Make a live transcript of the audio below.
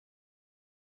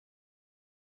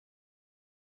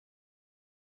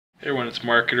Hey everyone, it's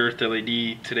Marketer with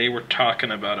LED. Today we're talking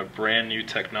about a brand new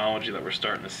technology that we're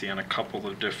starting to see on a couple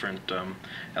of different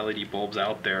LED bulbs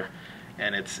out there,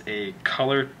 and it's a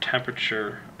color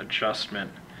temperature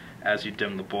adjustment as you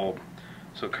dim the bulb.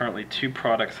 So currently two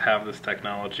products have this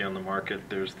technology on the market.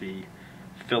 There's the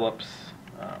Philips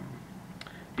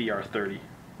BR30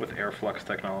 with air flux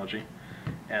technology,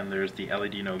 and there's the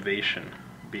LEDNovation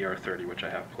BR30, which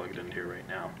I have plugged in here right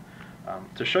now.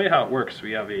 To show you how it works,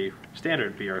 we have a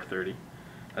standard BR30,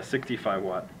 a 65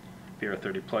 watt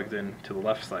BR30 plugged in to the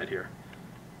left side here.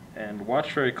 And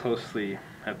watch very closely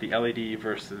at the LED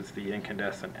versus the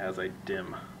incandescent as I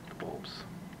dim the bulbs.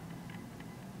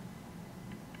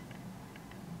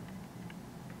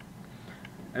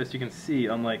 As you can see,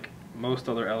 unlike most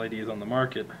other LEDs on the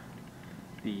market,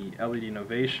 the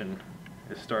LEDNovation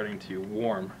is starting to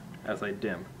warm as I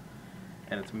dim,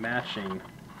 and it's matching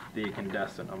the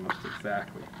incandescent almost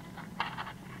exactly.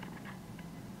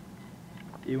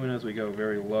 Even as we go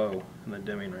very low in the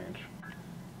dimming range,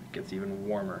 it gets even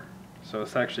warmer. So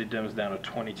this actually dims down to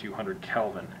 2200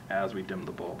 Kelvin as we dim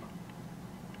the bulb.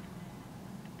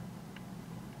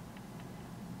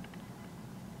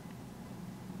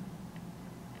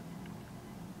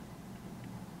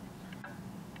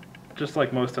 Just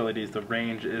like most LEDs, the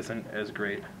range isn't as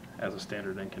great as a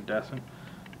standard incandescent,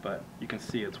 but you can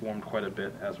see it's warmed quite a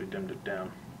bit as we dimmed it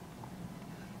down.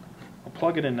 I'll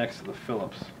plug it in next to the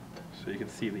Philips so you can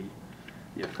see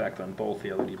the effect on both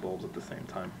the LED bulbs at the same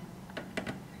time.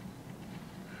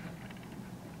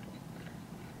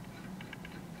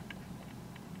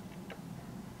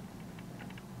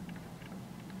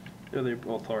 There they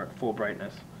both are at full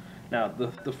brightness. Now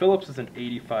the Philips is an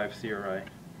 85 CRI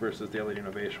versus the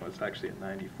LEDNovation was actually at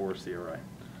 94 CRI.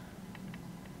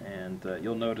 And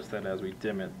you'll notice that as we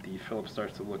dim it, the Philips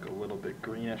starts to look a little bit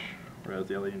greenish, whereas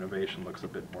the LEDNovation looks a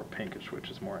bit more pinkish,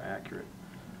 which is more accurate.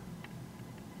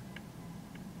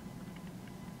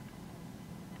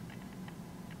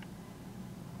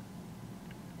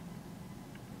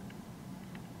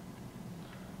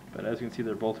 But as you can see,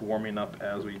 they're both warming up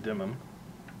as we dim them.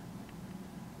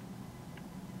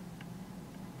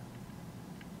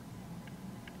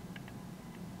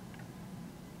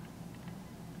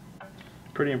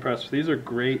 Pretty impressive. These are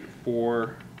great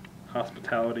for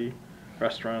hospitality,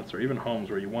 restaurants, or even homes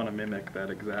where you want to mimic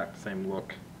that exact same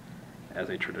look as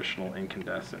a traditional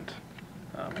incandescent.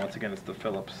 Once again, it's the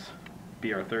Philips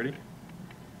BR30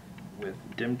 with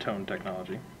DimTone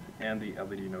technology and the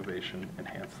LEDNovation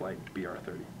Enhanced Light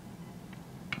BR30.